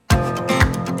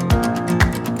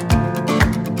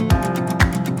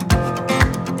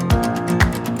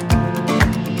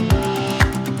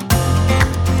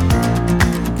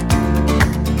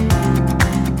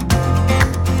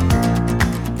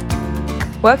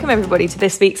Welcome everybody to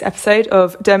this week's episode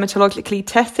of Dermatologically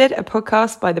Tested, a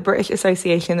podcast by the British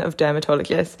Association of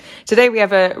Dermatologists. Today we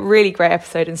have a really great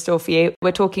episode in store for you.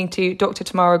 We're talking to Dr.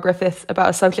 Tamara Griffiths about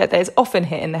a subject that is often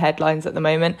hitting the headlines at the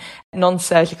moment,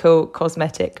 non-surgical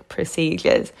cosmetic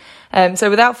procedures. So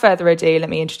without further ado, let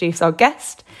me introduce our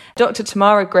guest, Dr.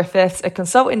 Tamara Griffiths, a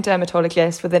consultant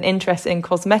dermatologist with an interest in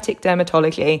cosmetic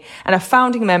dermatology and a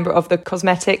founding member of the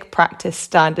Cosmetic Practice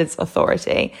Standards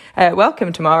Authority.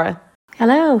 Welcome, Tamara.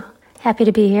 Hello, happy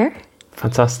to be here.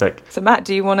 Fantastic. So Matt,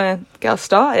 do you want to get us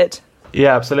started?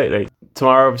 Yeah, absolutely.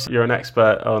 Tamara, obviously you're an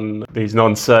expert on these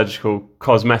non-surgical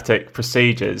cosmetic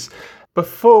procedures.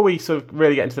 Before we sort of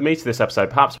really get into the meat of this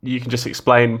episode, perhaps you can just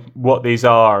explain what these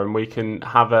are and we can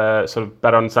have a sort of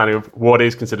better understanding of what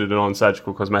is considered a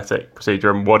non-surgical cosmetic procedure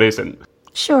and what isn't.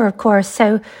 Sure, of course.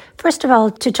 So first of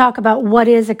all, to talk about what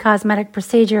is a cosmetic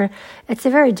procedure, it's a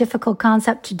very difficult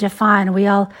concept to define. We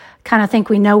all kind of think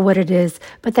we know what it is,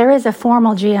 but there is a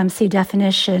formal GMC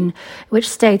definition which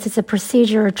states it's a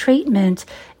procedure or treatment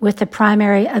with the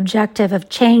primary objective of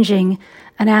changing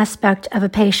an aspect of a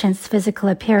patient's physical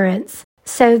appearance.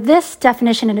 So this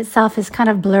definition in itself is kind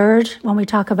of blurred when we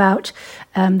talk about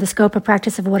the scope of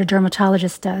practice of what a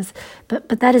dermatologist does.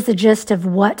 But that is the gist of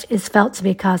what is felt to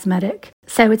be cosmetic.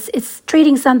 So it's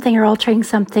treating something or altering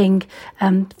something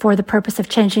for the purpose of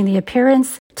changing the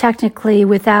appearance, technically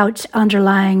without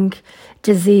underlying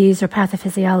disease or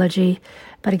pathophysiology.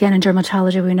 But again, in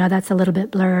dermatology, we know that's a little bit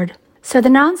blurred. So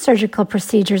the non-surgical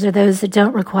procedures are those that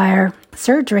don't require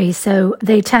surgery. So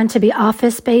they tend to be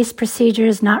office-based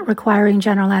procedures, not requiring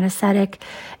general anesthetic.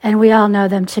 And we all know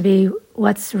them to be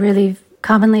what's really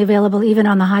commonly available even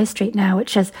on the high street now,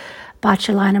 which is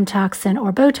botulinum toxin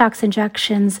or Botox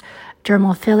injections,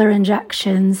 dermal filler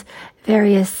injections,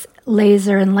 various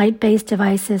laser and light-based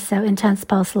devices, so intense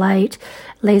pulse light,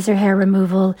 laser hair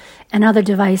removal, and other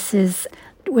devices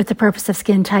with the purpose of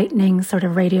skin tightening, sort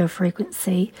of radio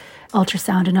frequency,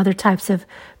 ultrasound, and other types of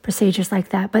procedures like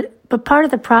that. But part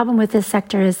of the problem with this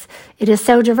sector is it is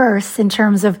so diverse in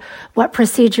terms of what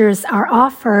procedures are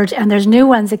offered, and there's new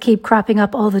ones that keep cropping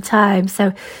up all the time.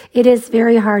 So it is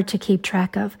very hard to keep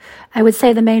track of. I would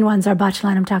say the main ones are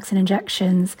botulinum toxin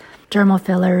injections, dermal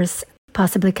fillers,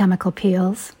 possibly chemical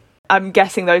peels. I'm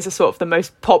guessing those are sort of the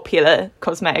most popular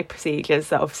cosmetic procedures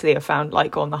that obviously are found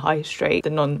like on the high street, the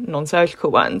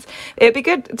non-surgical ones. It'd be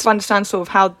good to understand sort of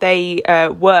how they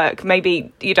work.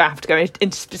 Maybe you don't have to go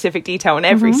into specific detail on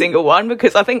every single one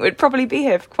because I think we'd probably be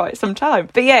here for quite some time.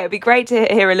 But yeah, it'd be great to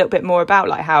hear a little bit more about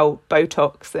like how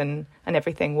Botox and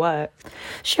everything works.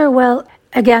 Sure. Well,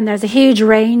 again, there's a huge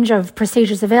range of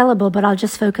procedures available, but I'll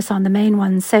just focus on the main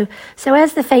ones. So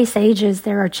as the face ages,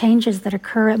 there are changes that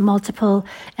occur at multiple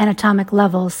anatomic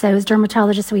levels. So as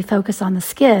dermatologists, we focus on the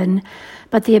skin,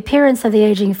 but the appearance of the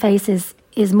aging face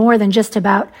is more than just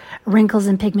about wrinkles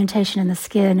and pigmentation in the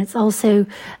skin. It's also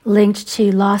linked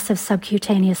to loss of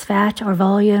subcutaneous fat or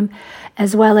volume,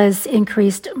 as well as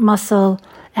increased muscle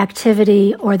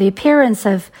activity or the appearance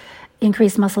of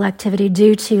increased muscle activity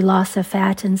due to loss of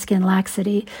fat and skin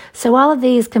laxity. So all of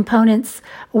these components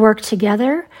work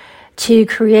together to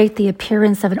create the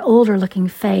appearance of an older looking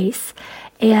face.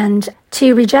 And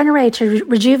to regenerate, to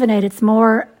rejuvenate, it's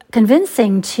more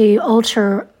convincing to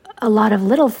alter a lot of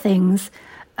little things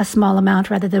a small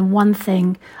amount rather than one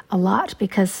thing a lot,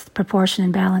 because proportion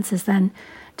and balance is then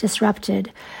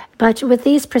disrupted. But with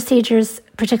these procedures,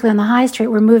 particularly on the high street,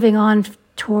 we're moving on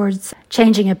towards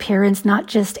changing appearance, not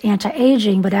just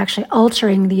anti-aging, but actually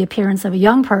altering the appearance of a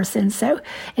young person. So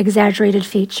exaggerated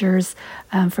features,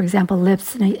 for example,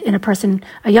 lips in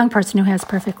a young person who has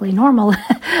perfectly normal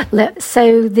lips.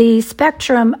 So the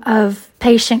spectrum of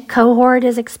patient cohort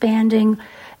is expanding.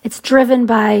 It's driven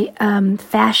by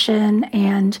fashion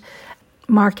and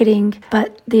marketing,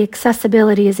 but the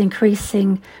accessibility is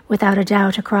increasing without a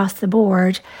doubt across the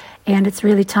board. And it's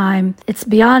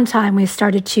beyond time we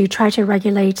started to try to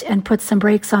regulate and put some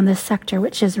brakes on this sector,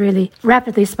 which is really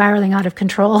rapidly spiraling out of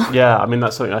control. Yeah, I mean,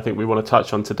 that's something I think we want to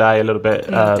touch on today a little bit.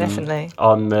 Definitely.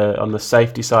 On the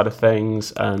safety side of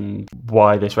things and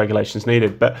why this regulation is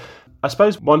needed. But I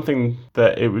suppose one thing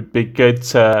that it would be good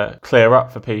to clear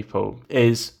up for people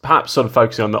is perhaps sort of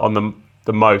focusing on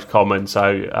the most common,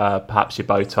 so perhaps your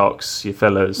Botox, your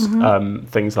fillers,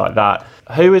 things like that.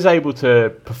 Who is able to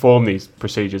perform these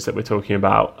procedures that we're talking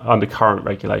about under current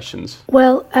regulations?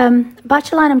 Well,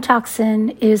 botulinum toxin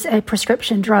is a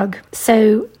prescription drug,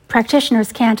 so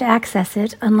practitioners can't access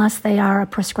it unless they are a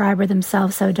prescriber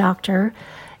themselves, so a doctor,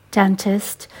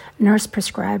 dentist, nurse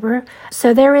prescriber.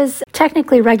 So there is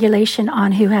technically regulation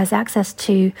on who has access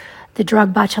to the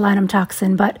drug botulinum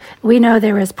toxin, but we know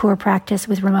there is poor practice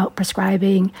with remote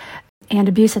prescribing and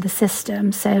abuse of the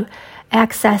system. So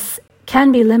access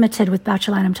can be limited with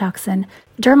botulinum toxin.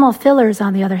 Dermal fillers,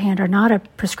 on the other hand, are not a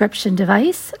prescription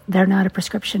device. They're not a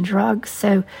prescription drug.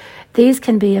 So these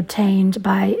can be obtained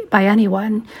by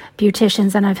anyone,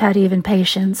 beauticians, and I've had even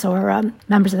patients or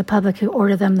members of the public who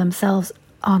order them themselves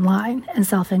online and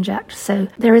self-inject. So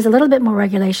there is a little bit more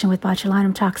regulation with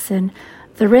botulinum toxin.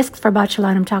 The risks for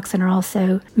botulinum toxin are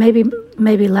also maybe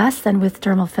less than with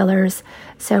dermal fillers.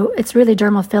 So it's really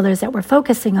dermal fillers that we're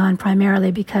focusing on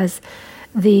primarily because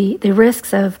the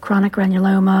risks of chronic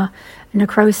granuloma,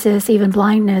 necrosis, even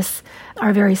blindness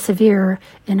are very severe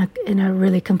in a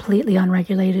really completely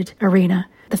unregulated arena.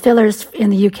 The fillers in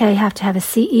the UK have to have a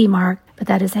CE mark, but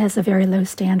that has a very low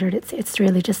standard. It's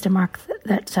really just a mark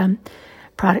that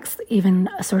products, even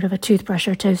a sort of a toothbrush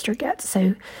or toaster, gets.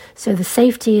 So the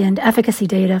safety and efficacy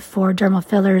data for dermal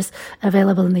fillers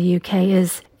available in the UK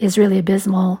is really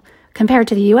abysmal compared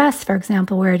to the US, for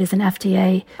example, where it is an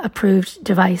FDA-approved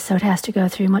device, so it has to go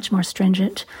through a much more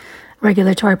stringent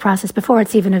regulatory process before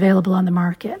it's even available on the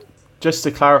market. Just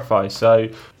to clarify, so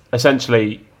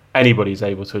essentially anybody's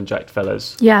able to inject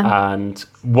fillers. Yeah. And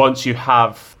once you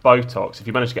have Botox, if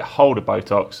you manage to get hold of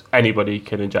Botox, anybody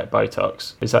can inject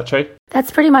Botox. Is that true?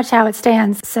 That's pretty much how it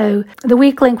stands. So the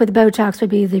weak link with Botox would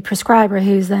be the prescriber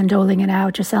who's then doling it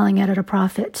out or selling it at a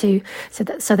profit too. So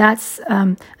that's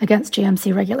against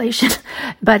GMC regulation.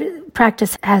 But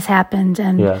practice has happened,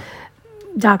 and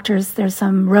doctors, there's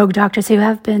some rogue doctors who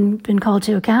have been called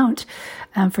to account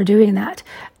for doing that.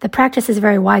 The practice is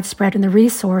very widespread, and the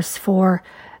resource for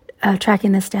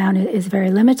tracking this down is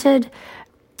very limited.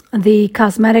 The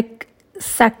cosmetic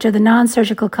sector, the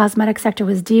non-surgical cosmetic sector,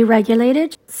 was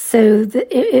deregulated. So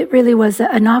it really was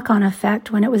a knock-on effect.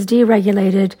 When it was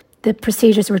deregulated, the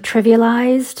procedures were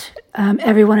trivialized.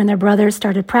 Everyone and their brothers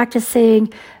started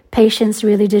practicing. Patients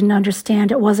really didn't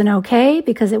understand it wasn't okay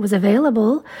because it was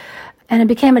available. And it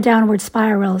became a downward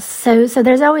spiral. So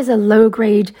there's always a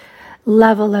low-grade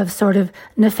level of sort of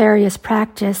nefarious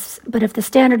practice. But if the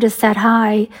standard is set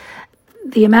high,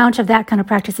 the amount of that kind of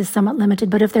practice is somewhat limited.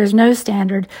 But if there's no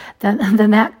standard, then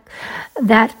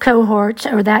that cohort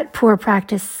or that poor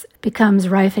practice becomes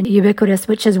rife and ubiquitous,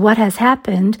 which is what has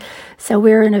happened. So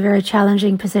we're in a very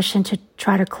challenging position to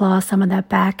try to claw some of that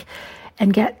back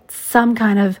and get some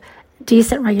kind of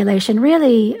decent regulation,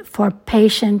 really for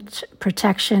patient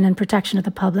protection and protection of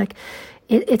the public.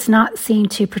 It's not seen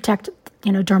to protect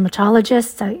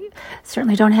dermatologists. I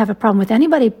certainly don't have a problem with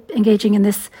anybody engaging in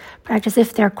this practice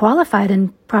if they're qualified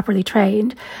and properly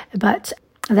trained, but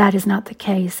that is not the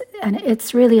case. And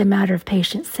it's really a matter of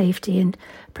patient safety and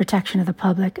protection of the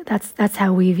public. That's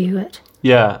how we view it.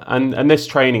 Yeah, and this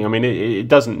training, I mean, it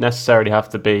doesn't necessarily have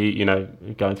to be,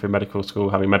 going through medical school,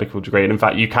 having a medical degree. And in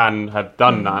fact, you can have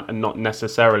done that and not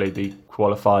necessarily be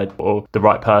qualified or the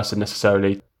right person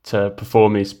necessarily to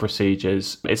perform these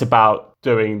procedures. It's about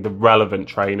doing the relevant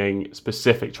training,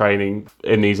 specific training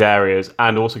in these areas,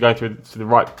 and also going through the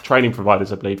right training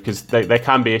providers, I believe, because there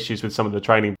can be issues with some of the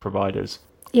training providers.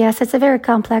 Yes, it's a very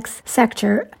complex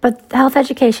sector, but Health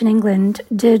Education England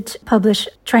did publish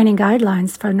training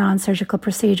guidelines for non-surgical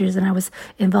procedures, and I was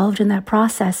involved in that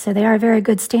process. So they are very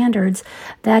good standards.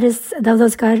 That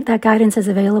guidance is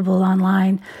available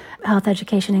online. Health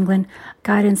Education England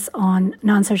guidance on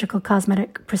non-surgical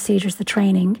cosmetic procedures, the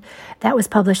training. That was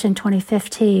published in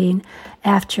 2015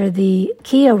 after the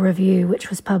Keogh review,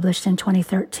 which was published in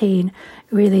 2013,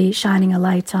 really shining a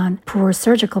light on poor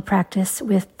surgical practice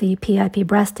with the PIP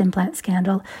breast implant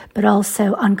scandal, but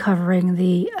also uncovering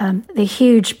the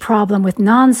huge problem with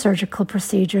non-surgical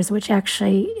procedures, which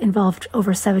actually involved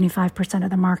over 75% of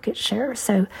the market share.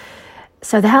 So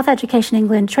the Health Education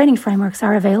England training frameworks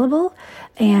are available,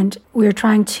 and we're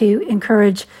trying to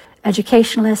encourage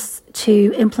educationalists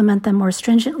to implement them more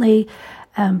stringently.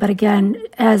 But again,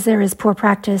 as there is poor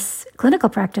practice, clinical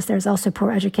practice, there's also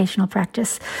poor educational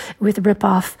practice with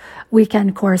rip-off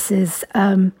weekend courses,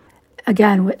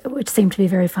 which seem to be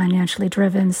very financially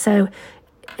driven. So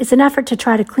it's an effort to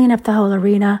try to clean up the whole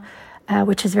arena,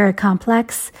 which is very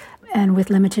complex and with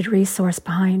limited resource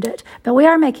behind it. But we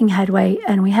are making headway,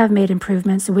 and we have made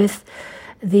improvements with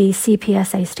the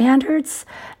CPSA standards,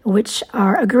 which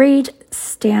are agreed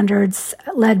standards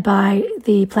led by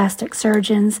the plastic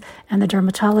surgeons and the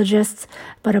dermatologists,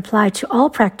 but apply to all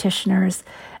practitioners.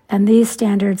 And these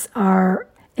standards are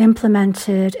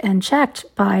implemented and checked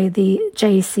by the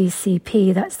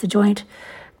JCCP, that's the Joint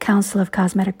Council of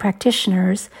Cosmetic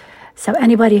Practitioners. So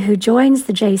anybody who joins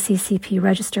the JCCP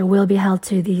register will be held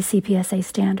to the CPSA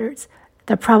standards.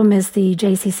 The problem is the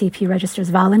JCCP register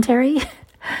is voluntary.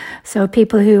 So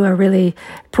people who are really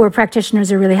poor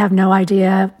practitioners or really have no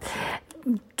idea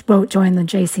won't join the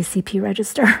JCCP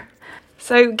register.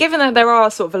 So given that there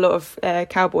are sort of a lot of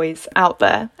cowboys out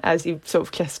there, as you've sort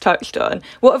of just touched on,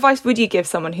 what advice would you give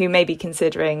someone who may be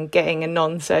considering getting a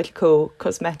non-surgical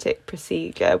cosmetic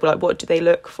procedure? Like, what do they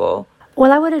look for?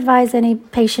 Well, I would advise any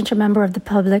patient or member of the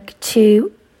public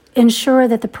to ensure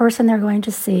that the person they're going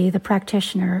to see, the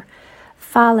practitioner,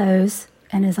 follows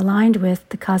and is aligned with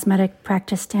the Cosmetic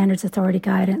Practice Standards Authority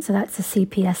guidance. So that's the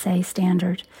CPSA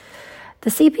standard. The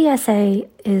CPSA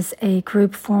is a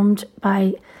group formed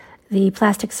by the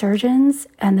plastic surgeons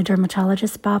and the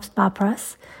dermatologists,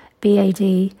 BOPRUS,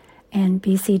 BAD, and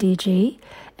BCDG.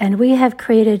 And we have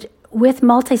created, with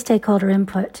multi-stakeholder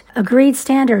input, agreed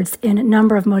standards in a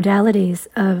number of modalities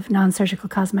of non-surgical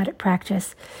cosmetic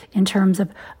practice in terms of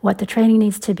what the training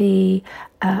needs to be,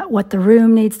 what the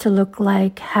room needs to look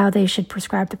like, how they should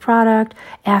prescribe the product,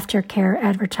 aftercare,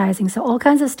 advertising. So all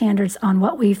kinds of standards on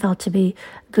what we felt to be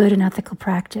good and ethical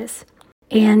practice.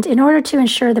 And in order to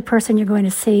ensure the person you're going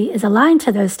to see is aligned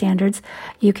to those standards,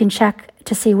 you can check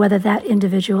to see whether that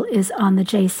individual is on the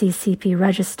JCCP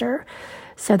register.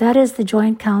 So that is the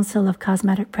Joint Council of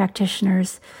Cosmetic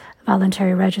Practitioners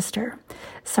Voluntary Register.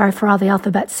 Sorry for all the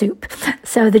alphabet soup.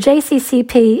 So the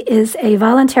JCCP is a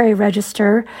voluntary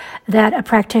register that a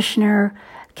practitioner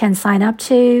can sign up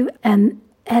to, and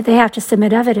they have to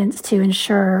submit evidence to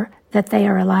ensure that they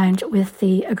are aligned with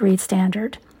the agreed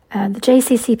standard. The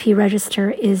JCCP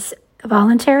register is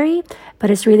voluntary,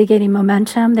 but it's really gaining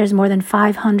momentum. There's more than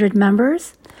 500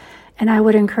 members. And I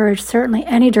would encourage certainly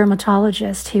any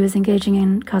dermatologist who is engaging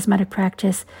in cosmetic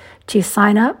practice to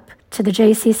sign up to the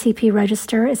JCCP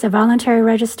register. It's a voluntary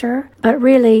register, but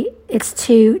really it's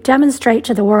to demonstrate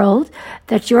to the world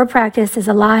that your practice is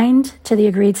aligned to the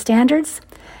agreed standards.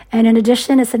 And in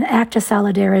addition, it's an act of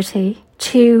solidarity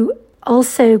to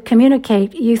also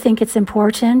communicate you think it's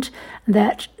important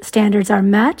that standards are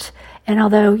met. And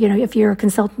although, if you're a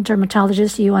consultant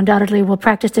dermatologist, you undoubtedly will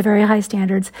practice to very high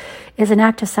standards, is an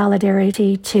act of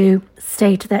solidarity to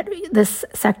state that this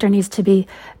sector needs to be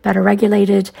better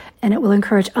regulated, and it will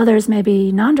encourage others,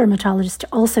 maybe non-dermatologists, to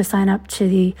also sign up to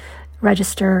the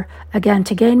register, again,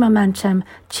 to gain momentum,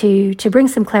 to bring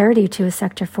some clarity to a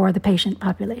sector for the patient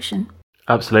population.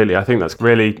 Absolutely. I think that's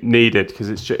really needed because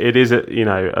it is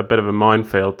a bit of a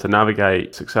minefield to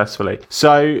navigate successfully.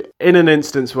 So in an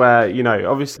instance where,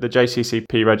 obviously the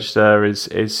JCCP register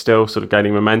is still sort of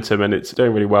gaining momentum and it's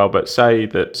doing really well, but say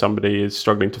that somebody is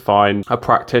struggling to find a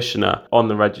practitioner on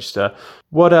the register,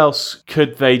 what else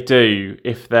could they do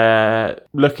if they're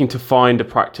looking to find a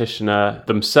practitioner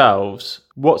themselves?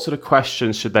 What sort of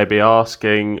questions should they be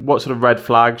asking? What sort of red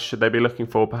flags should they be looking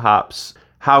for perhaps?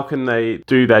 How can they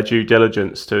do their due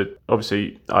diligence to,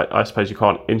 obviously, I suppose you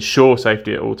can't ensure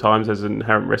safety at all times, there's an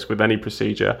inherent risk with any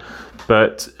procedure,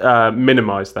 but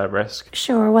minimise their risk?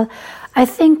 Sure. Well, I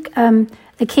think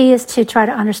the key is to try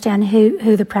to understand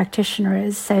who the practitioner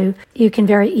is. So you can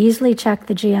very easily check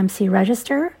the GMC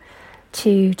register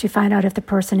to find out if the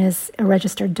person is a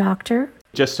registered doctor.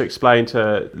 Just to explain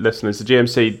to listeners, the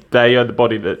GMC, they are the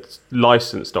body that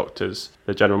license doctors,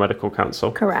 the General Medical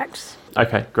Council? Correct.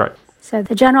 Okay, great. So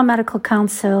the General Medical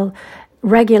Council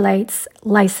regulates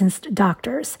licensed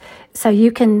doctors. So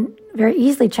you can very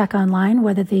easily check online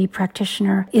whether the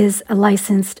practitioner is a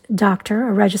licensed doctor,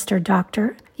 a registered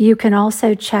doctor. You can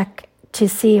also check to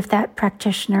see if that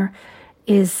practitioner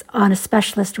is on a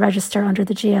specialist register under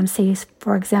the GMC,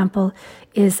 for example,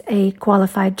 is a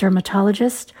qualified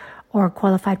dermatologist or a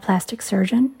qualified plastic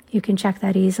surgeon. You can check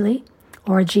that easily.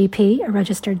 Or a GP, a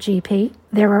registered GP.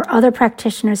 There are other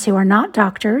practitioners who are not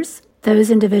doctors.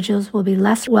 Those individuals will be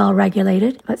less well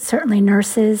regulated, but certainly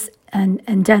nurses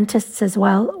and dentists as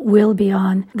well will be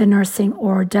on the nursing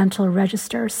or dental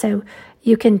register. So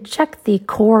you can check the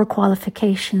core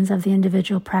qualifications of the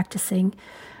individual practicing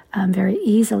very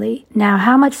easily. Now,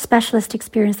 how much specialist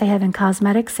experience they have in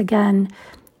cosmetics, again,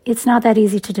 it's not that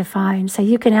easy to define. So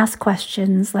you can ask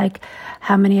questions like,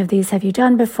 how many of these have you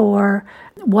done before?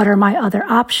 What are my other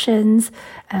options?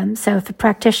 So if a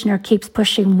practitioner keeps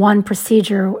pushing one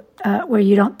procedure where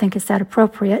you don't think it's that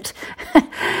appropriate,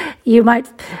 you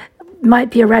might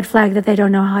be a red flag that they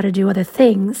don't know how to do other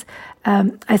things.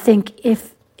 I think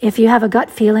if you have a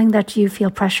gut feeling that you feel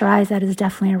pressurized, that is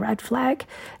definitely a red flag.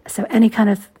 So any kind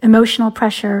of emotional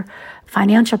pressure,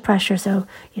 financial pressure. So,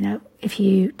 if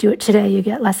you do it today, you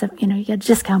get less of, you get a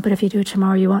discount, but if you do it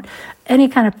tomorrow, you won't. Any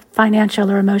kind of financial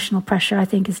or emotional pressure, I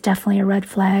think, is definitely a red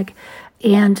flag.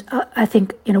 And I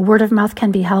think, word of mouth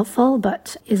can be helpful,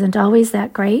 but isn't always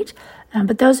that great.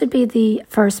 But those would be the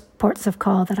first ports of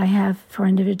call that I have for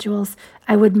individuals.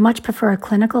 I would much prefer a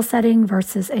clinical setting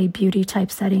versus a beauty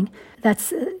type setting.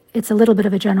 It's a little bit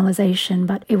of a generalization,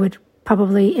 but it would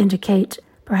probably indicate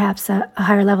perhaps a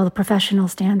higher level of professional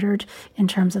standard in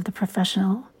terms of the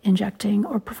professional injecting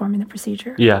or performing the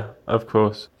procedure. Yeah, of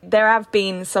course. There have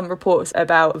been some reports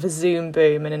about the Zoom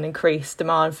boom and an increased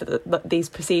demand for these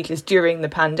procedures during the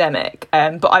pandemic.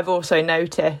 But I've also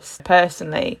noticed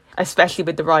personally, especially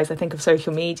with the rise, I think, of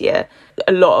social media,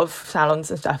 a lot of salons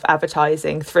and stuff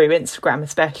advertising through Instagram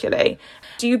especially.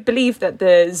 Do you believe that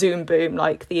the Zoom boom,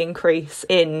 like the increase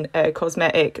in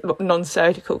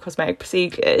non-surgical cosmetic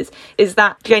procedures, is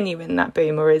that genuine, that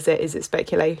boom, or is it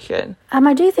speculation?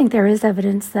 I do think there is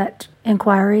evidence that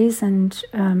inquiries and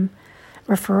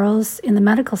referrals in the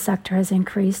medical sector has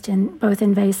increased in both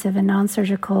invasive and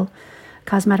non-surgical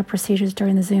cosmetic procedures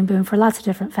during the Zoom boom for lots of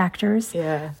different factors.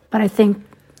 Yeah. But I think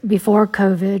before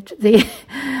COVID,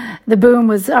 the boom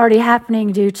was already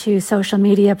happening due to social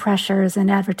media pressures and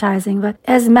advertising. But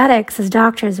as medics, as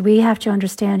doctors, we have to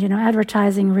understand,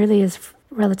 advertising really is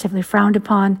relatively frowned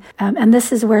upon. And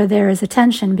this is where there is a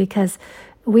tension, because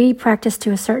we practice to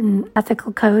a certain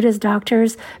ethical code as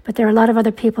doctors, but there are a lot of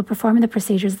other people performing the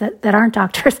procedures that aren't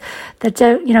doctors, that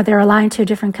don't, they're aligned to a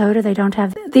different code, or they don't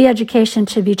have the education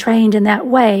to be trained in that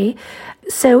way.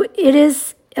 So it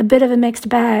is a bit of a mixed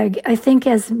bag. I think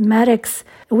as medics,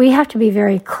 we have to be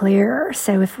very clear.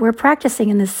 So if we're practicing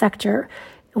in this sector,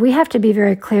 we have to be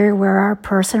very clear where our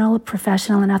personal,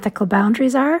 professional, and ethical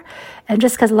boundaries are. And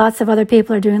just because lots of other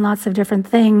people are doing lots of different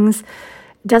things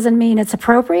doesn't mean it's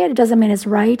appropriate. It doesn't mean it's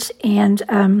right. And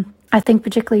I think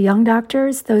particularly young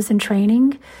doctors, those in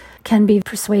training, can be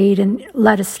persuaded and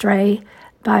led astray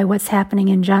by what's happening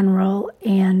in general.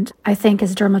 And I think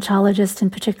as dermatologists,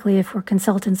 and particularly if we're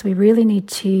consultants, we really need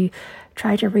to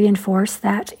try to reinforce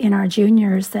that in our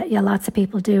juniors, that, yeah, lots of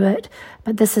people do it,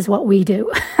 but this is what we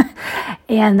do.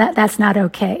 And that's not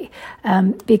okay,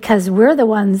 because we're the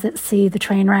ones that see the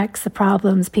train wrecks, the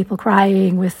problems, people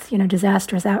crying with,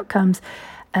 disastrous outcomes.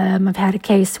 I've had a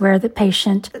case where the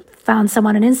patient found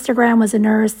someone on Instagram, was a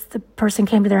nurse. The person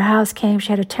came to their house, she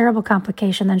had a terrible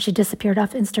complication, then she disappeared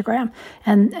off Instagram.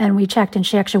 And we checked, and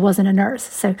she actually wasn't a nurse.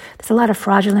 So there's a lot of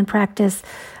fraudulent practice,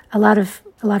 a lot of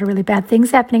really bad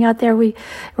things happening out there. We're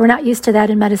not used to that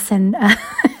in medicine,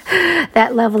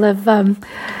 that level of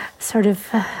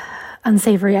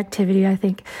unsavory activity, I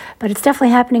think. But it's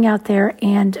definitely happening out there,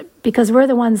 and because we're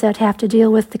the ones that have to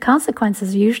deal with the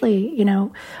consequences, usually,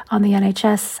 on the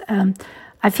NHS,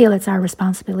 I feel it's our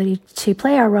responsibility to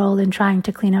play our role in trying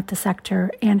to clean up the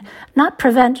sector and not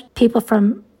prevent people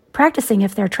from practicing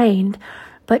if they're trained,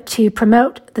 but to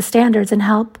promote the standards and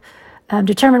help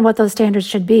determine what those standards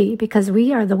should be, because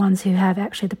we are the ones who have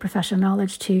actually the professional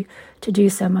knowledge to do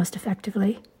so most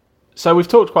effectively. So we've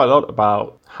talked quite a lot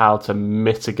about how to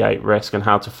mitigate risk and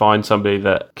how to find somebody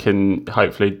that can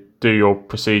hopefully do your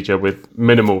procedure with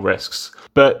minimal risks.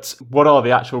 But what are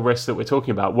the actual risks that we're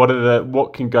talking about?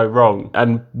 What can go wrong,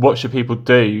 and what should people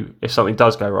do if something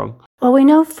does go wrong? Well, we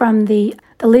know from the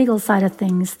legal side of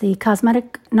things, the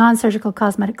non-surgical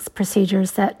cosmetics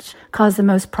procedures that cause the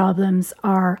most problems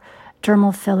are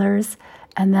dermal fillers,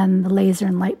 and then the laser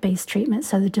and light-based treatments,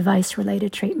 so the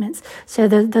device-related treatments. So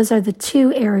those are the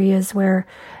two areas where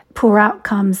poor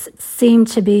outcomes seem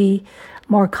to be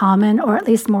more common, or at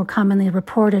least more commonly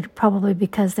reported, probably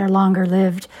because they're longer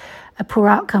lived. A poor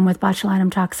outcome with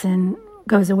botulinum toxin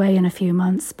goes away in a few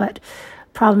months, but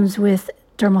problems with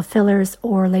dermal fillers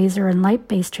or laser and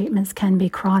light-based treatments can be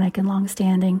chronic and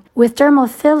long-standing. With dermal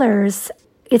fillers,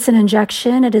 it's an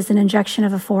injection. It is an injection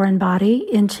of a foreign body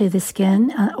into the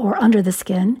skin or under the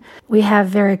skin. We have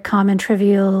very common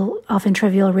often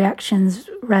trivial reactions: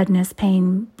 redness,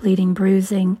 pain, bleeding,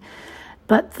 bruising.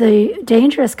 But the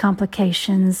dangerous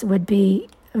complications would be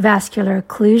vascular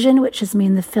occlusion, which is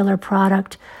mean the filler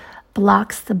product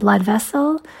blocks the blood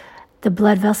vessel. The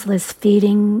blood vessel is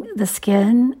feeding the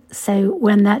skin. So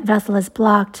when that vessel is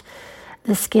blocked,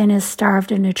 the skin is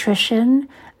starved of nutrition,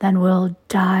 then will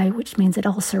die, which means it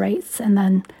ulcerates and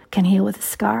then can heal with a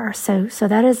scar. So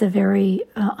that is a very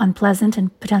unpleasant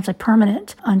and potentially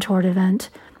permanent untoward event.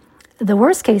 The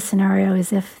worst case scenario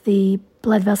is if the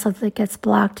blood vessel that gets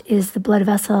blocked is the blood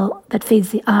vessel that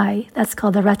feeds the eye. That's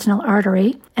called the retinal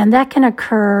artery. And that can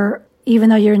occur even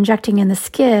though you're injecting in the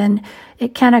skin.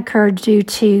 It can occur due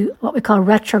to what we call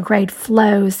retrograde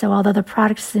flow. So although the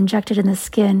product is injected in the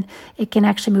skin, it can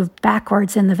actually move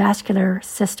backwards in the vascular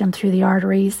system through the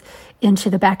arteries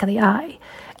into the back of the eye.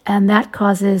 And that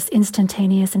causes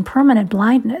instantaneous and permanent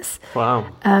blindness. Wow.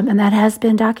 And that has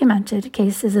been documented.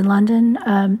 Cases in London,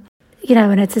 and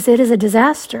it is a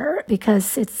disaster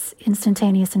because it's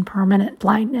instantaneous and permanent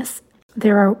blindness.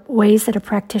 There are ways that a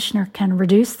practitioner can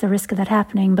reduce the risk of that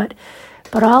happening, but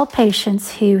all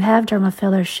patients who have dermal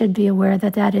fillers should be aware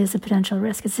that that is a potential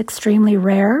risk. It's extremely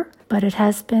rare, but it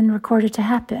has been recorded to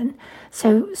happen.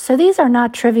 So these are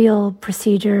not trivial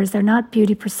procedures. They're not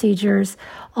beauty procedures.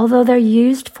 Although they're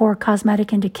used for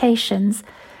cosmetic indications,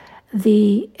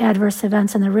 the adverse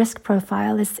events and the risk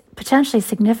profile is potentially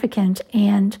significant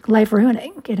and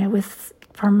life-ruining, with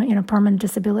permanent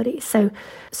disability. So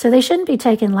they shouldn't be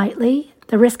taken lightly.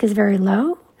 The risk is very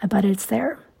low, but it's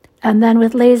there. And then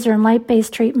with laser and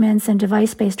light-based treatments and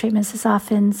device-based treatments, it's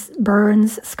often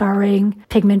burns, scarring,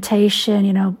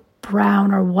 pigmentation,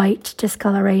 brown or white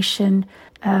discoloration,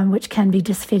 which can be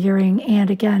disfiguring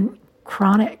and, again,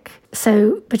 chronic.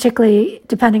 So particularly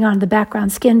depending on the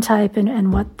background skin type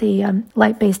and what the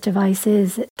light-based device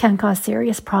is, it can cause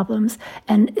serious problems.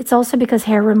 And it's also because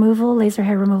laser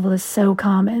hair removal is so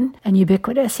common and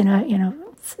ubiquitous,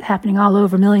 it's happening all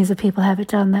over. Millions of people have it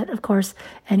done, that, of course,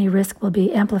 any risk will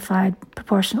be amplified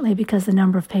proportionately because the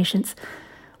number of patients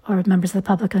or members of the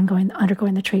public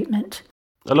undergoing the treatment.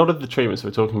 A lot of the treatments we're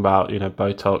talking about,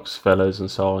 Botox, fillers and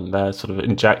so on, they're sort of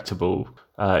injectable,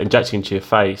 injecting into your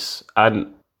face.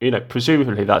 And,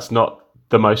 presumably that's not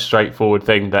the most straightforward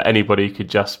thing that anybody could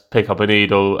just pick up a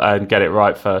needle and get it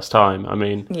right first time. I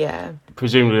mean, yeah,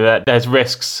 presumably there's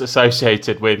risks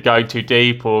associated with going too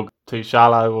deep or too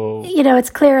shallow, or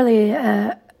it's clearly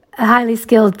a highly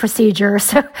skilled procedure.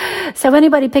 So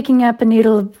anybody picking up a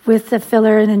needle with a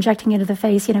filler and injecting into the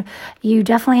face, you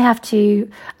definitely have to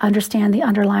understand the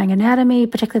underlying anatomy,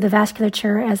 particularly the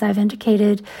vasculature, as I've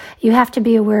indicated. You have to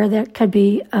be aware that could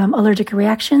be allergic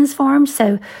reactions formed.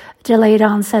 So delayed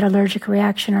onset allergic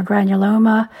reaction or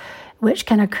granuloma, which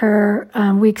can occur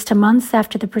weeks to months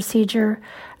after the procedure.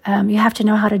 You have to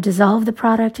know how to dissolve the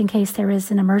product in case there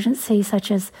is an emergency, such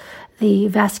as the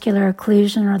vascular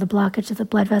occlusion or the blockage of the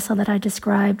blood vessel that I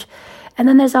described. And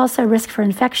then there's also risk for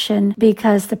infection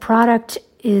because the product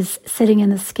is sitting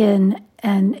in the skin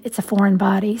and it's a foreign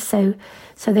body. So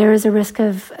there is a risk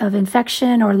of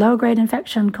infection or low-grade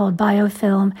infection called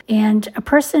biofilm. And a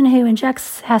person who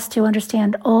injects has to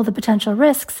understand all the potential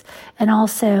risks and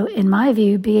also, in my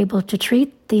view, be able to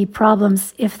treat the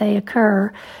problems if they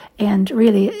occur. And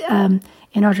really,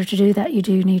 in order to do that, you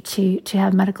do need to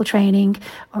have medical training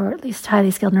or at least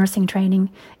highly skilled nursing training,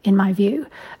 in my view.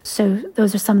 So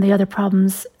those are some of the other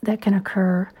problems that can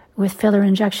occur with filler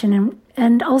injection.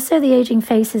 And also the aging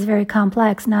face is very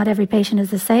complex. Not every patient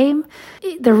is the same.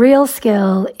 The real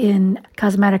skill in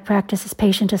cosmetic practice is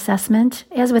patient assessment,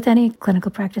 as with any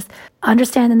clinical practice.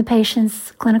 Understanding the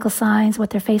patient's clinical signs,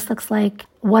 what their face looks like,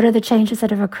 what are the changes that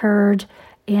have occurred,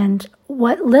 and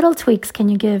what little tweaks can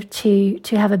you give to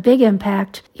have a big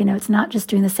impact? It's not just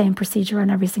doing the same procedure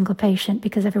on every single patient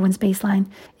because everyone's baseline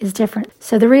is different.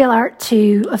 So the real art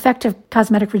to effective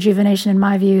cosmetic rejuvenation, in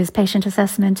my view, is patient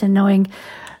assessment and knowing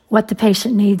what the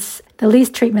patient needs, the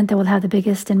least treatment that will have the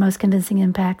biggest and most convincing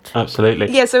impact. Absolutely.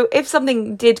 Yeah, so if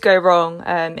something did go wrong,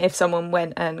 if someone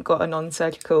went and got a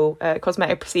non-surgical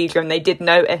cosmetic procedure and they did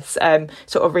notice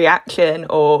sort of reaction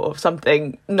or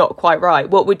something not quite right,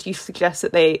 what would you suggest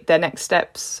that their next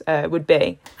steps would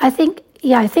be? I think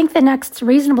the next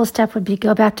reasonable step would be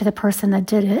go back to the person that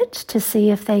did it to see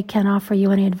if they can offer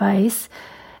you any advice.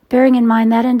 Bearing in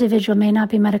mind that individual may not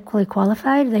be medically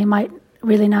qualified, they might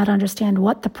really not understand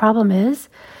what the problem is.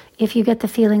 If you get the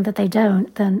feeling that they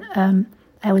don't, then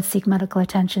I would seek medical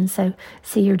attention. So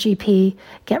see your GP,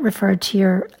 get referred to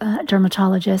your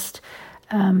dermatologist.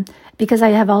 Because I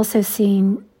have also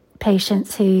seen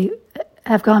patients who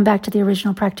have gone back to the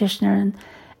original practitioner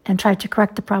and tried to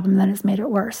correct the problem, then it's made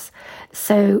it worse.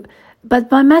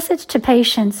 But my message to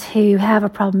patients who have a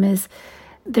problem is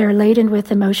they're laden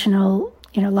with emotional,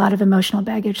 a lot of emotional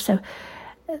baggage. So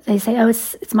they say,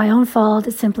 it's my own fault,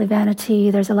 it's simply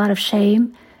vanity. There's a lot of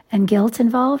shame and guilt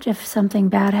involved if something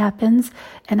bad happens,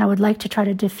 and I would like to try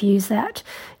to diffuse that.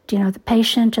 The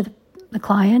patient or the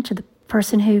client or the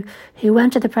person who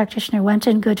went to the practitioner went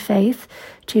in good faith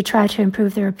to try to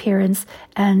improve their appearance,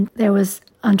 and there was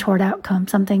untoward outcome.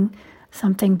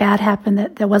 Something bad happened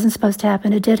that wasn't supposed to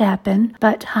happen. It did happen,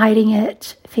 but hiding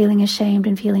it, feeling ashamed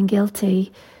and feeling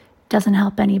guilty doesn't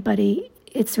help anybody.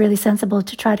 It's really sensible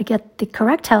to try to get the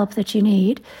correct help that you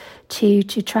need to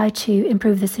try to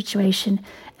improve the situation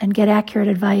and get accurate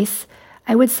advice.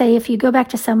 I would say if you go back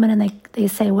to someone and they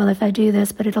say, well, if I do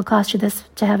this, but it'll cost you this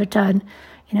to have it done,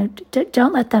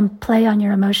 don't let them play on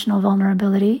your emotional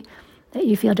vulnerability, that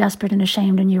you feel desperate and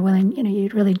ashamed and you're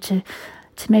willing to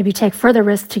maybe take further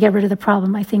risks to get rid of the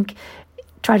problem. I think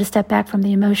try to step back from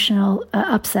the emotional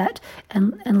upset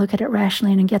and look at it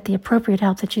rationally and get the appropriate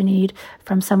help that you need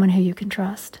from someone who you can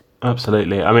trust.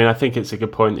 Absolutely. I mean, I think it's a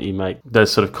good point that you make.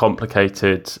 There's sort of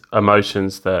complicated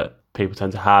emotions that people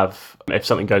tend to have if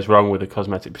something goes wrong with a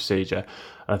cosmetic procedure.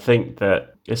 I think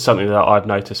that it's something that I've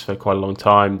noticed for quite a long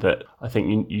time, that I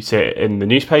think you see it in the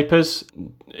newspapers.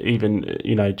 Even,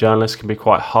 journalists can be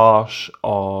quite harsh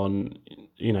on,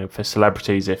 for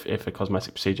celebrities if a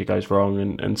cosmetic procedure goes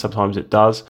wrong, and sometimes it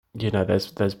does.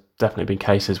 There's definitely been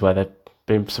cases where there've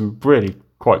been some really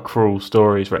quite cruel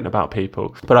stories written about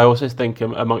people. But I also think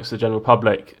amongst the general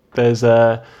public, there's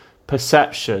a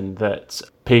perception that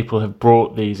people have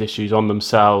brought these issues on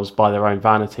themselves by their own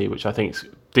vanity, which I think is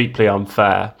deeply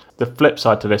unfair. The flip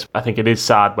side to this, I think it is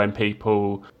sad when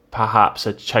people perhaps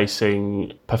are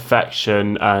chasing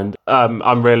perfection and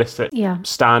unrealistic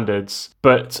standards.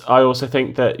 But I also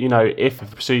think that, if a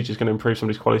procedure is going to improve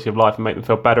somebody's quality of life and make them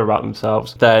feel better about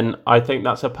themselves, then I think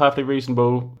that's a perfectly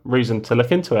reasonable reason to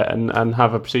look into it and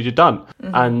have a procedure done.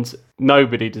 Mm-hmm. And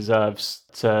nobody deserves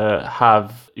to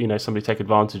have, somebody take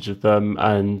advantage of them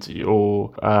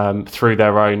or through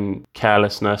their own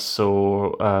carelessness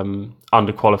or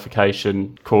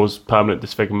underqualification cause permanent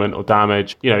disfigurement or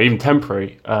damage, even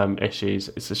temporary issues.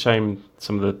 It's a shame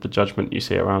some of the judgment you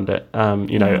see around it.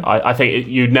 I think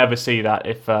you'd never see that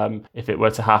if it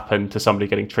were to happen to somebody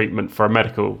getting treatment for a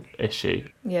medical issue.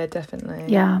 Yeah, definitely.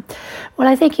 Yeah. Well,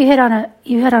 I think you hit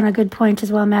on a good point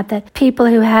as well, Matt, that people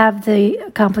who have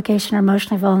the complication are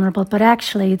emotionally vulnerable, but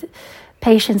actually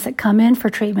patients that come in for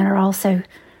treatment are also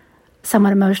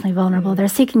somewhat emotionally vulnerable. They're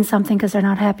seeking something because they're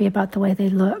not happy about the way they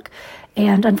look.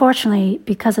 And unfortunately,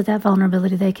 because of that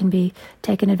vulnerability, they can be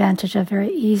taken advantage of very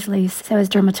easily. So as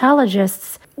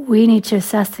dermatologists, we need to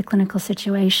assess the clinical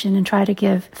situation and try to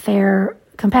give fair,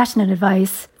 compassionate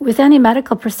advice. With any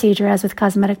medical procedure, as with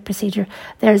cosmetic procedure,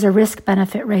 there's a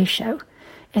risk-benefit ratio.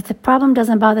 If the problem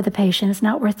doesn't bother the patient, it's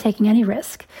not worth taking any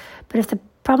risk. But if the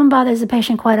problem bothers the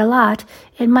patient quite a lot,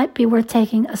 it might be worth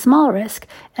taking a small risk.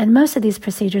 And most of these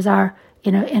procedures are,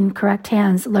 in correct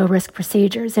hands, low-risk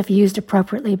procedures if used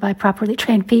appropriately by properly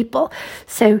trained people.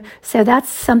 So that's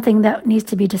something that needs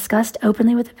to be discussed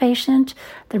openly with the patient.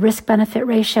 The risk-benefit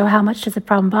ratio, how much does the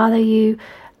problem bother you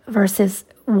versus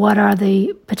what are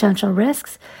the potential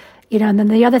risks? And then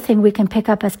the other thing we can pick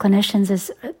up as clinicians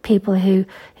is people who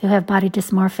have body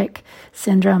dysmorphic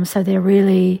syndrome. So they're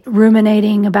really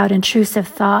ruminating about intrusive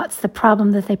thoughts. The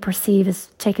problem that they perceive is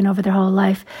taken over their whole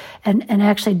life. And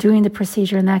actually doing the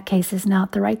procedure in that case is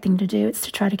not the right thing to do. It's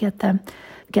to try to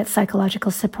get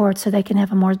psychological support so they can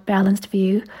have a more balanced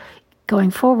view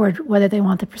going forward, whether they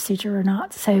want the procedure or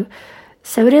not. So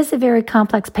it is a very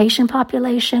complex patient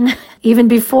population, even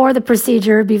before the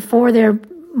procedure, before there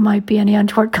might be any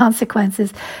untoward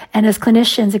consequences. And as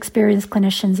clinicians, experienced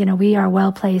clinicians, we are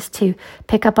well placed to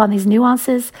pick up on these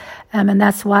nuances. And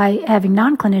that's why having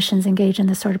non-clinicians engage in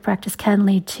this sort of practice can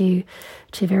lead to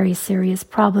very serious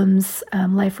problems,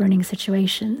 life-ruining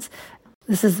situations.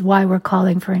 This is why we're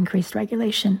calling for increased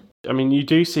regulation. I mean, you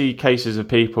do see cases of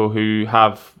people who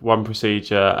have one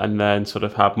procedure and then sort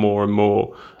of have more and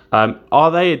more.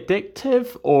 Are they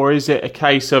addictive, or is it a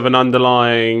case of an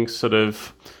underlying sort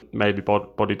of maybe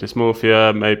body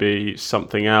dysmorphia, maybe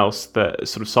something else, that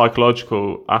sort of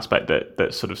psychological aspect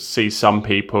that sort of sees some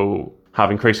people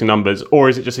have increasing numbers? Or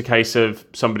is it just a case of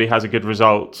somebody has a good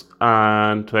result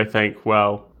and they think,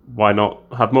 well, why not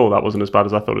have more? That wasn't as bad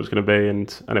as I thought it was going to be,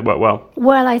 and it worked well.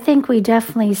 Well, I think we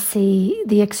definitely see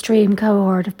the extreme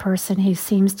cohort of person who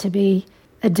seems to be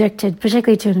addicted,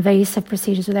 particularly to invasive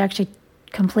procedures where they're actually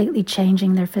completely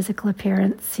changing their physical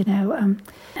appearance, and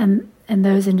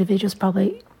those individuals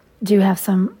probably do have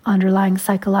some underlying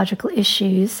psychological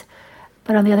issues.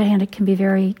 But on the other hand, it can be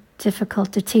very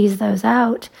difficult to tease those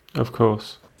out. Of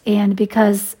course. And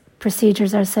because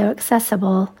procedures are so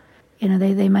accessible,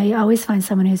 they may always find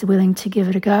someone who's willing to give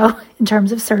it a go in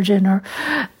terms of surgeon or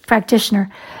practitioner.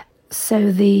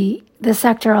 So the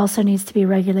sector also needs to be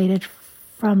regulated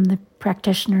from the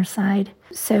practitioner side.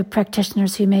 So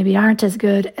practitioners who maybe aren't as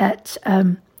good at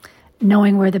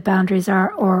knowing where the boundaries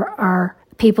are or are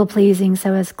people-pleasing.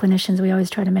 So as clinicians, we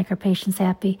always try to make our patients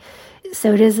happy.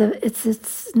 So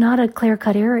it's not a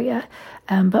clear-cut area,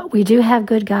 but we do have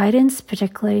good guidance,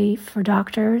 particularly for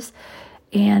doctors.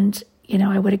 And,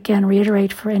 I would again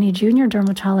reiterate for any junior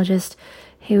dermatologist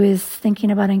who is thinking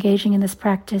about engaging in this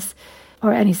practice,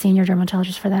 or any senior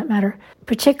dermatologist for that matter,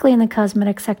 particularly in the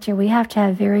cosmetic sector, we have to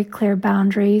have very clear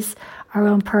boundaries, our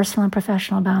own personal and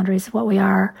professional boundaries, what we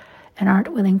are and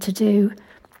aren't willing to do,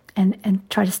 and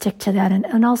try to stick to that.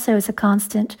 And also it's a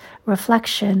constant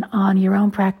reflection on your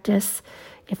own practice.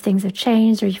 If things have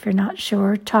changed or if you're not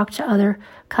sure, talk to other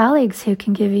colleagues who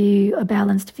can give you a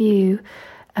balanced view.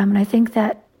 And I think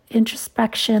that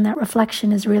introspection, that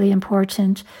reflection is really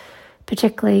important,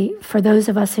 particularly for those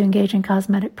of us who engage in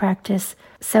cosmetic practice.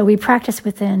 So we practice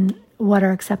within what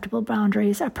are acceptable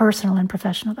boundaries, our personal and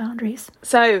professional boundaries.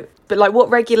 So, but like, what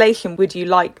regulation would you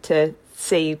like to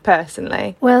see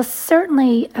personally? Well,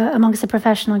 certainly amongst the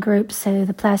professional groups, so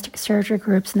the plastic surgery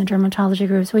groups and the dermatology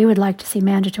groups, we would like to see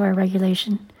mandatory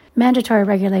regulation. Mandatory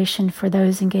regulation for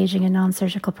those engaging in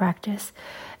non-surgical practice.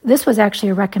 This was actually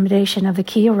a recommendation of the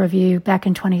Keogh Review back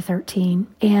in 2013.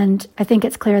 And I think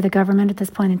it's clear the government at this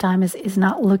point in time is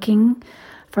not looking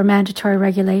for mandatory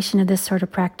regulation of this sort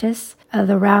of practice.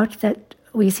 The route that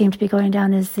we seem to be going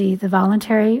down is the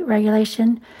voluntary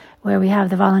regulation, where we have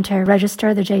the voluntary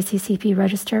register, the JCCP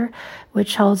register,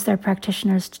 which holds their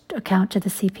practitioners account to the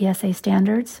CPSA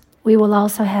standards. We will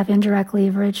also have indirect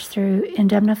leverage through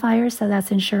indemnifiers, so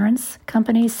that's insurance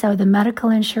companies. So the medical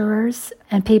insurers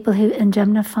and people who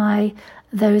indemnify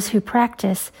those who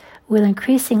practice will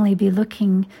increasingly be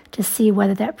looking to see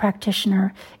whether that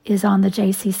practitioner is on the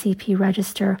JCCP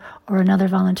register or another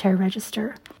voluntary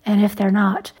register. And if they're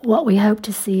not, what we hope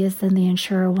to see is then the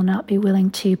insurer will not be willing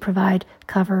to provide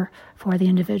cover for the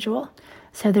individual.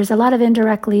 So there's a lot of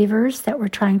indirect levers that we're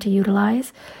trying to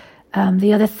utilize.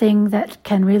 The other thing that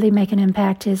can really make an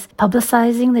impact is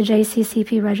publicizing the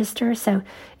JCCP register. So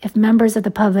if members of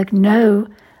the public know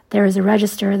there is a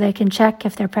register, they can check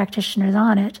if their practitioner is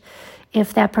on it.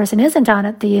 If that person isn't on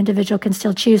it, the individual can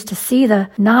still choose to see the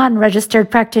non-registered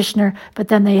practitioner, but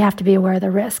then they have to be aware of the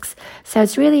risks. So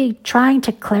it's really trying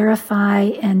to clarify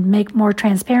and make more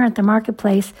transparent the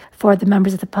marketplace for the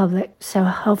members of the public. So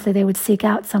hopefully they would seek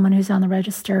out someone who's on the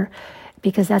register,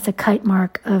 because that's a kite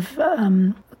mark of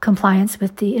compliance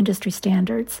with the industry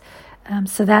standards.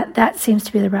 So that seems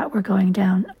to be the route we're going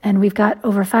down. And we've got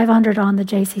over 500 on the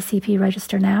JCCP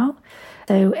register now.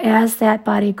 So as that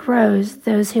body grows,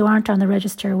 those who aren't on the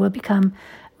register will become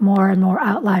more and more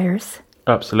outliers.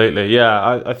 Absolutely,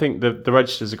 yeah. I think the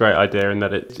register is a great idea in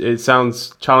that it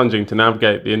sounds challenging to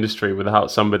navigate the industry without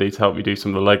somebody to help you do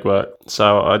some of the legwork.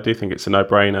 So I do think it's a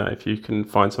no-brainer. If you can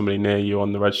find somebody near you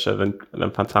on the register, then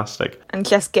fantastic. And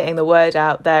just getting the word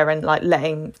out there and like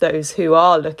letting those who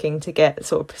are looking to get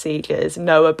sort of procedures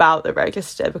know about the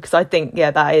register, because I think,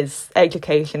 that is,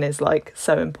 education is like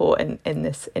so important in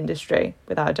this industry,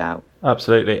 without a doubt.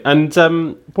 Absolutely. And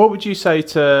what would you say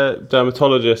to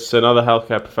dermatologists and other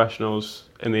healthcare professionals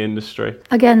in the industry?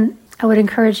 Again, I would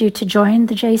encourage you to join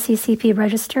the JCCP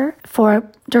register. For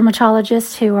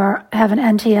dermatologists who have an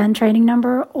NTN training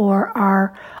number or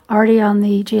are already on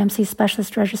the GMC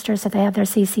specialist register, so they have their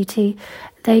CCT,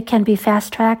 they can be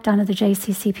fast-tracked onto the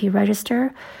JCCP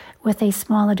register with a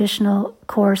small additional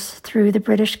course through the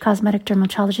British Cosmetic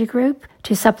Dermatology Group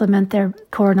to supplement their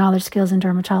core knowledge skills in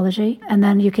dermatology. And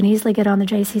then you can easily get on the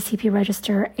JCCP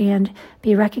register and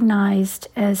be recognized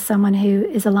as someone who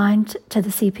is aligned to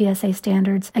the CPSA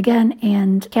standards, again,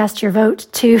 and cast your vote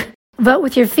to vote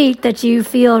with your feet that you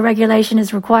feel regulation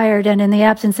is required, and in the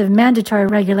absence of mandatory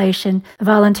regulation,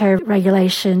 voluntary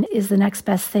regulation is the next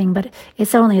best thing, but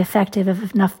it's only effective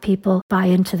if enough people buy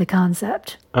into the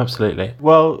concept. Absolutely.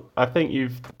 Well, I think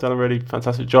you've done a really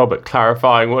fantastic job at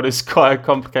clarifying what is quite a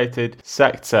complicated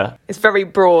sector. It's very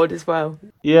broad as well.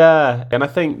 Yeah, and I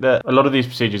think that a lot of these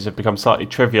procedures have become slightly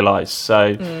trivialised,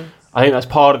 so I think that's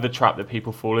part of the trap that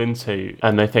people fall into,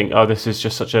 and they think, oh, this is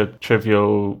just such a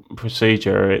trivial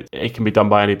procedure. It can be done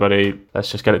by anybody. Let's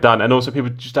just get it done. And also people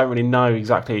just don't really know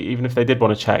exactly, even if they did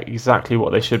want to check, exactly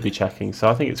what they should be checking. So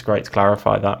I think it's great to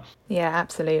clarify that. Yeah,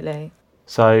 absolutely.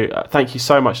 So thank you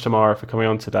so much, Tamara, for coming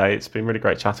on today. It's been really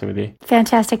great chatting with you.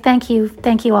 Fantastic. Thank you.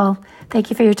 Thank you all. Thank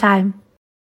you for your time.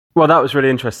 Well, that was really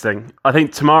interesting. I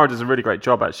think Tamara does a really great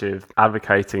job, actually, of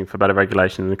advocating for better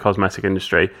regulation in the cosmetic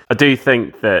industry. I do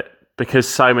think that because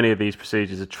so many of these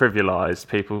procedures are trivialised,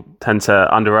 people tend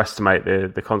to underestimate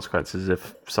the consequences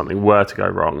if something were to go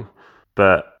wrong.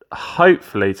 But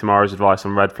hopefully Tamara's advice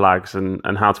on red flags and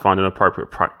how to find an appropriate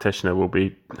practitioner will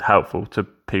be helpful to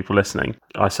people listening.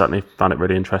 I certainly found it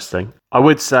really interesting. I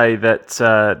would say that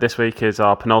this week is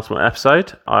our penultimate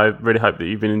episode. I really hope that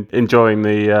you've been enjoying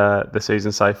the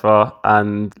season so far,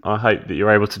 and I hope that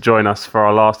you're able to join us for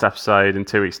our last episode in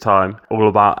 2 weeks' time, all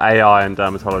about AI and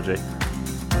dermatology.